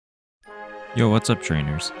Yo, what's up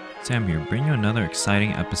trainers? Sam here, bringing you another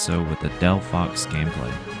exciting episode with the DELPHOX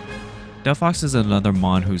gameplay. DELPHOX is another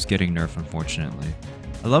mon who's getting nerfed unfortunately.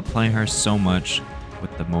 I love playing her so much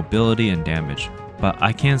with the mobility and damage, but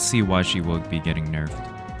I can't see why she will be getting nerfed.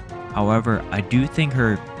 However, I do think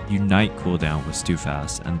her Unite cooldown was too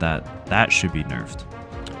fast and that should be nerfed.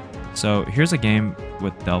 So here's a game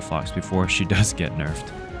with DELPHOX before she does get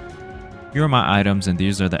nerfed. Here are my items and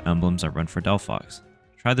these are the emblems I run for DELPHOX.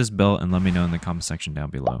 Try this build and let me know in the comment section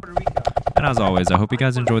down below. And as always, I hope you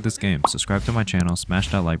guys enjoyed this game. Subscribe to my channel,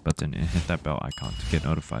 smash that like button, and hit that bell icon to get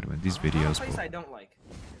notified when these videos place I don't like.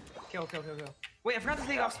 Kill. Wait, I forgot to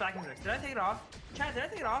take off stacking bricks. Did I take it off? Chad, did I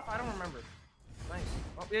take it off? I don't remember. Nice.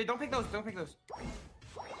 Oh, yeah, don't pick those. Don't pick those.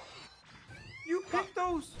 You picked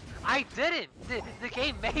those. I didn't. The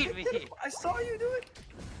game made me. I saw you do it.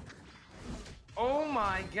 Oh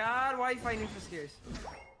my god, why are you fighting for scares?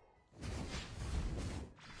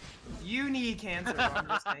 You need cancer, bro. I'm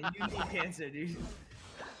just saying. You need cancer, dude.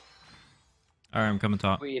 Alright, I'm coming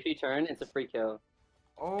top. Wait, if you turn, it's a free kill.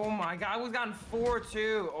 Oh my god, I was gotten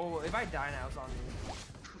 4-2. Oh, if I die now, it's on you.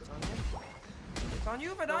 It's on you. It's on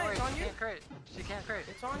you if I die. Worry, it's on she you. can't crit. She can't crit.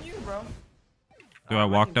 It's on you, bro. Dude, I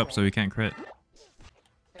walked up so he can't crit.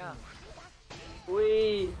 Yeah.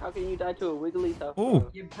 Wait, how can you die to a wiggly tough? Ooh.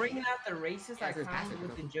 You're bringing out the racist that comes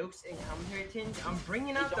with the jokes and commentary tinge. I'm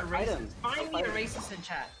bringing out the fight racists. him. Find me a racist in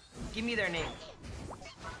chat. Give me their name.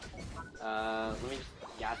 Let me just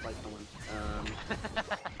gaslight someone.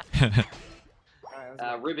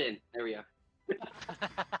 Alright, Ribbon. There we go.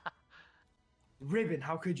 Ribbon,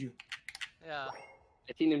 how could you? Yeah.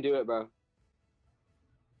 I seen him do it, bro.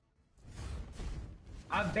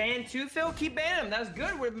 I banned two, Phil. Keep banning them. That's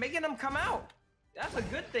good. We're making them come out. That's a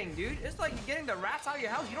good thing, dude. It's like you're getting the rats out of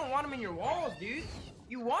your house. You don't want them in your walls, dude.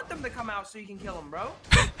 You want them to come out so you can kill them, bro.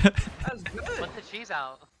 That's good. Put the cheese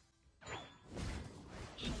out.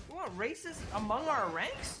 You want racists among our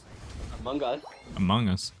ranks? Among Us. Among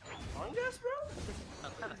Us. Among us, bro?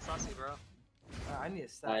 That's kind of sussy, bro. I need to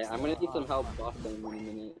stop. Alright, I'm gonna need some help boss them in a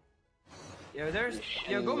minute. Yo,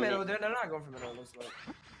 go middle. They're not going for middle. It looks like.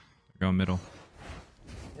 Go middle.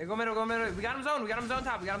 Yeah, go middle. We got him zone. We got him zone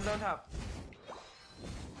top.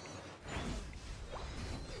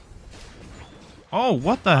 Oh,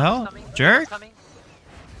 what the hell? Coming. Jerk? Coming.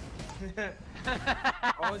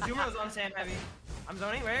 Oh, Zuma's on Sam heavy. I'm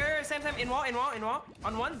zoning. Where? Sam, in wall.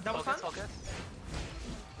 On one, double stun. Focus.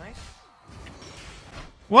 Nice.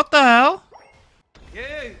 What the hell?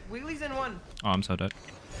 Yeah, Wiggly's in one. Oh, I'm so dead.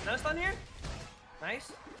 Another stun here.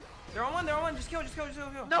 Nice. They're on one. Just kill.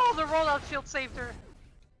 No, the rollout shield saved her.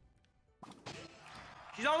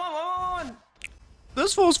 She's on one.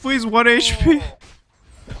 This fool's freeze 1 HP.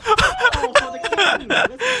 Oh, for the king!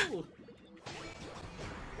 Let's go!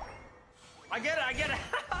 I get it. I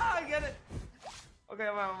get it. Okay,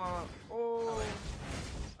 I'm out. Oh.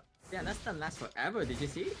 Yeah, that stun lasts forever. Did you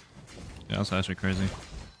see? Yeah, that's actually crazy.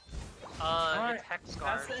 Alright, It's hex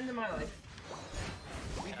guard. that's the end of my life.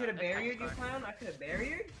 We could have barriered you, clown. I could have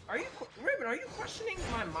barriered. Ribbon? Are you questioning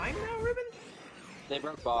my mind now, Ribbon? They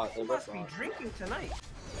broke bot. They You broke must be bot. drinking tonight.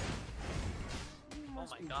 Oh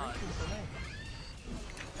my god.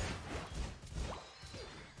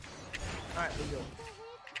 Alright, let's go.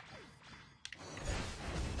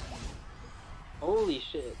 Holy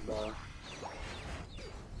shit, bro.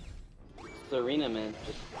 Serena, man.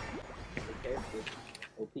 Just the character.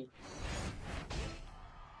 OP.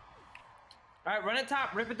 Alright, run it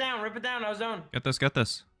top. Rip it down. I was zone. Get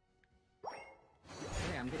this.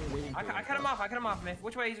 Hey, I'm getting really. I cut him off, man.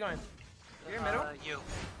 Which way he's going? You're in middle? You.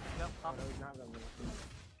 Yep. Oh, no, he's not going middle.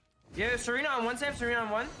 Yeah, Serena on one, Sam. Serena on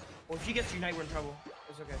one. Well, if she gets Unite, we're in trouble.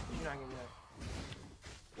 It's okay. She's not getting Unite.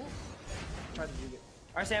 Ooh. Tried to juke it.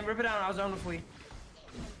 Alright, Sam, rip it down. I'll zone before you.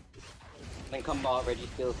 Then come bot. Reggie's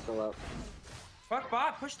skill's still up. Fuck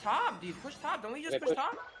bot. Push top, dude. Push top. Don't we just Wait, push push-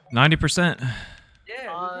 top? 90%. Yeah, we push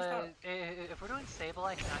top. If we're doing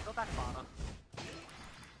Sableye, can I go back bottom?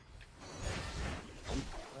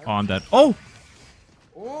 Oh, I'm dead. Oh!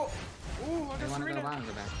 Oh, I I got want to go Serena. around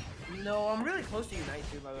go back. No, I'm really close to Unite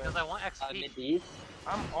too, by the Because way. I want XP. Mid D's.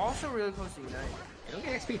 I'm also really close to Unite. You don't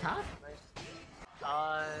get XP top?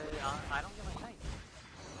 I don't get my knight.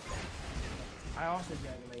 I also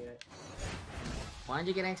dragon my Unite. Why did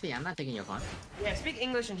you get XP? I'm not taking your farm. Yeah, speak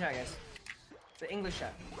English in chat, guys. The English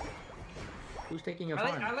chat. Who's taking your I'll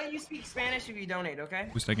farm? let you speak Spanish if you donate, okay?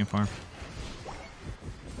 Who's taking farm?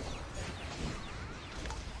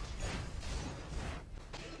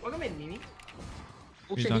 Welcome in, Mimi.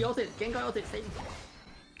 Oh He's shit, he done. ulted. Gengar ulted. Save.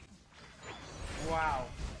 Wow.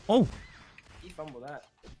 Oh! He fumbled that.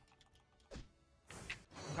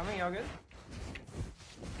 I'm coming, y'all good?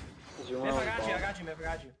 Is your If I one got you, man. I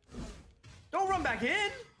got you. Don't run back in.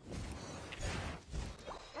 I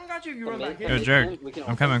don't got you if you run back in. Yo, Jared,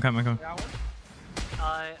 I'm coming. Got one?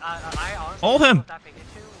 I honestly Hold don't him. know if that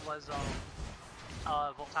Pikachu was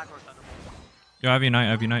Voltaic or Thunderbolt. Yo, I have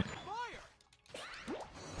Unite.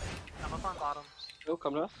 I'm up on bottoms. Oh,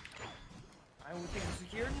 come to us. I will take the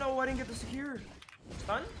secure. No, I didn't get the secure.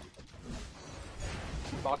 Stun?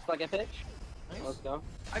 Box like a pitch. Nice. Let's go.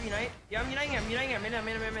 I have Unite. Yeah, I'm uniting. I'm in.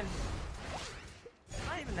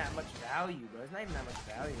 Not even that much value, bro. It's not even that much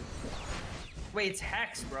value. Wait, it's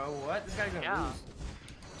Hex, bro. What? This guy's gonna lose.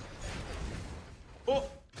 Oh!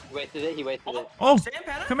 He wasted it. Oh, Sam,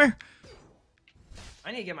 Panda? come here.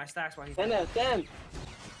 I need to get my stacks while he's Sam.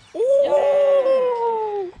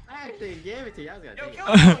 Ooh. I actually gave it to you. I was gonna Yo, take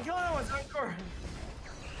it. kill another one, don't score.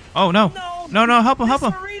 Oh no. No, help him.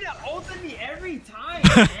 Marina ulted me every time,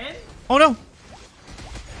 man. Oh no.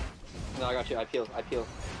 No, I got you. I peel. Oh,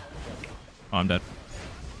 I'm dead.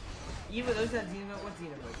 Even those that Xenophobe, what's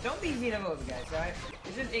Xenophobe? Don't be Xenophobe, guys, right?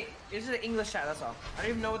 It's just an English chat, that's all. I don't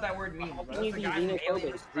even know what that word means, bro. That's the guy from Alien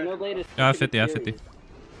Express. Xenoblade is. Yeah, I have 50.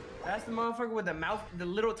 That's the motherfucker with the mouth, the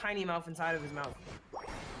little tiny mouth inside of his mouth.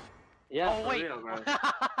 Yeah. Oh for wait. real, bro.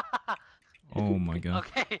 Oh my god.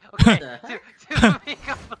 Okay. To be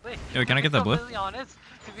completely. Yo, can I get that blue?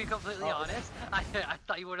 To be completely honest, I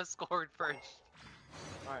thought you would have scored first.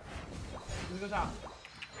 Alright. Let's go top.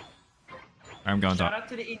 I'm going Shout top. out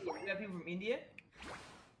to the Indians. We got people from India.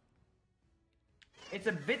 It's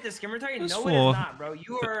a bit discriminatory. This No, fool. it is not, bro.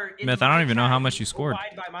 You are. in Myth, I my don't even know chat, how much you scored.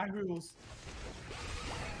 Abide by my rules.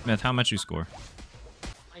 Myth, how much you score?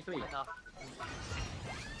 23. Enough.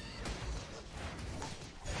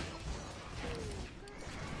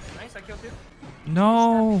 Nice, I killed two.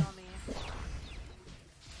 No. Stepping on me.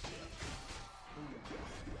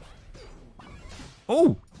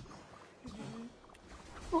 Oh.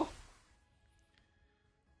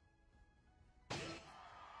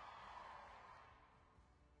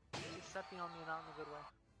 He's stepping on me, not in a good way.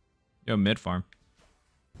 Yo, mid farm.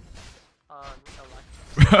 No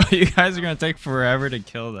Bro, you guys are gonna take forever to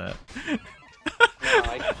kill that. No,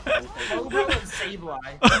 Cobra and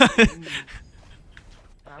Sableye.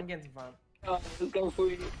 I'm getting some fun. Oh, let's go for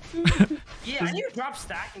you. Yeah, I need to drop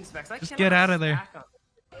stacking specs. I Just cannot get out of there. stack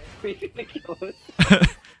on We're gonna kill us.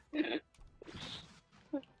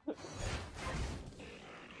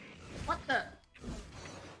 What the?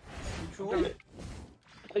 Control.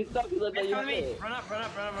 Please stop. You let Come to me. Unite. Run up.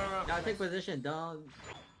 Y'all take position. Don't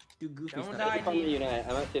do goofy Don't stuff. die. I'm farming Unite.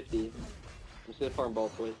 I'm at 50. I'm just gonna farm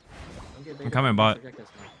both ways. Don't get I'm baited coming, by bot. projectiles,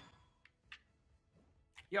 man.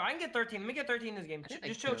 Yo, I can get 13. Let me get 13 in this game. I Just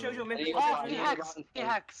think I chill. killed. Mid, Hey, Oh, Yeah, he yeah, hexed. He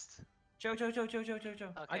hexed. Chill. I Okay,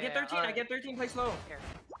 get 13. I get 13. Play slow. Here.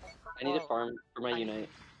 I need to farm for my I- Unite.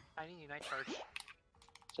 I need Unite charge.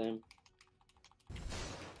 Same.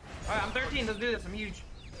 Alright, I'm 13. Let's do this. I'm huge.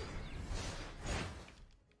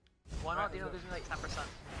 One Alright, out, Dino let's gives me like 10%.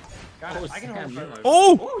 Got Oh, it. I can Sam, hold you first. are-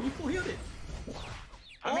 Oh. Oh, you full healed it.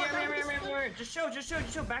 I'm Oh, here. that was- Just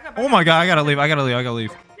chill. Back up. Oh my god, I gotta leave. Yeah,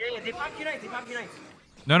 they pop Unite.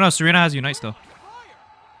 No, Serena has Unite still.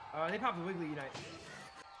 They pop the Wiggly Unite.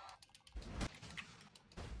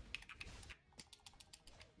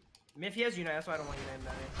 If he has Unite, that's why I don't want Unite in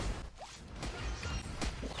that way.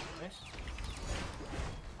 Nice.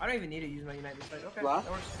 I don't even need to use my Unite this fight. Okay, What?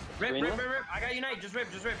 that works. Rip. I got Unite. Just rip.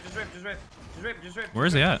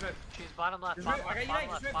 Where's he at? She's bottom left, Just bottom rip. I left, got Unite.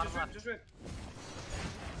 bottom left, bottom left. Just rip.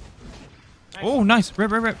 Nice. Oh, nice.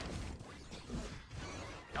 Rip.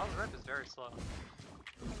 Y'all's rip is very slow.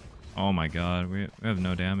 Oh my god, we have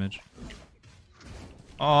no damage.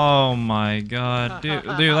 Oh my god, dude,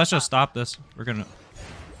 let's just stop this. We're gonna.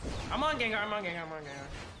 I'm on Gengar.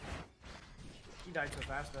 He died so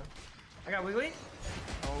fast though. I got Wiggly.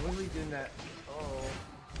 Oh, Wiggly's doing that. Oh.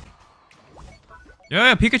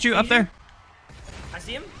 Yeah, Pikachu up there. I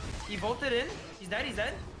see him. He bolted in. He's dead.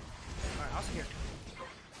 Alright, I'll see here.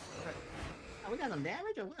 Oh, we got some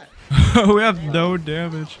damage or what? We have no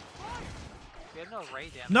damage. We have no ray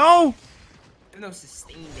damage. No. There's no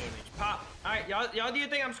sustained damage. Pop. Alright, y'all do your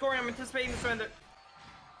thing. I'm scoring. I'm anticipating the surrender.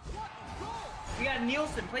 We got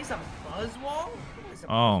Nielsen. Play some Buzzwall?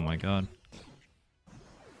 Oh my god.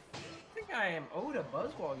 I think I am owed a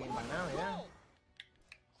Buzzwall game by now, yeah.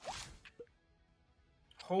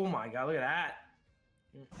 Oh my god, look at that.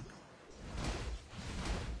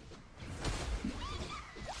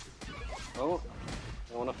 Oh,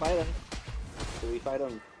 I want to fight him. So we fight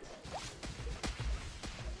him.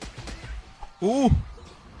 Ooh.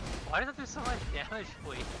 Why does it do so much damage,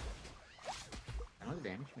 please? I know the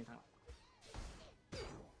damage. Make that.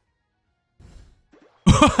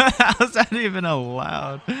 How's that even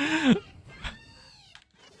allowed?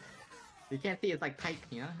 You can't see, it's like tight,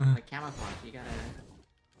 you know? Like camouflage, you gotta...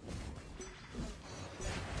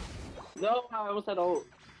 No, I almost had ult.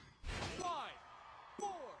 5, 4,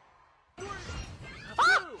 3, 2,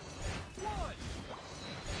 1.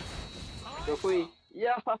 Go free.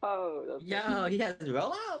 Yo! That's Yo, he has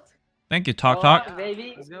rollout! Thank you, Talk Talk. Oh,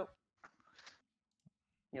 baby. Let's go.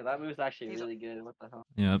 Yeah, that move's actually He's a- really good. What the hell?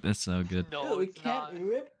 Yep, it's so good. Dude, No, we it's can't not.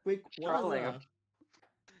 rip Rick Trolling him.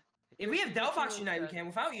 If we have Delphox Unite, we can.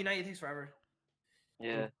 Without Unite, it takes forever.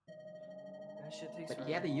 Yeah. That shit takes But forever.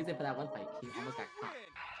 he had to use it for that one fight. He almost got caught.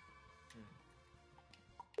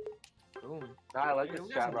 Boom. Nah, I like Yeah, this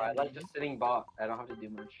we got strat, some bro. I like damage. just sitting bot. I don't have to do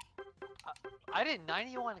much. I did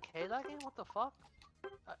 91k that game. What the fuck?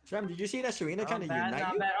 Trem, did you see that Serena trying to Not bad, unite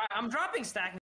not you? bad. Alright, I'm dropping stack.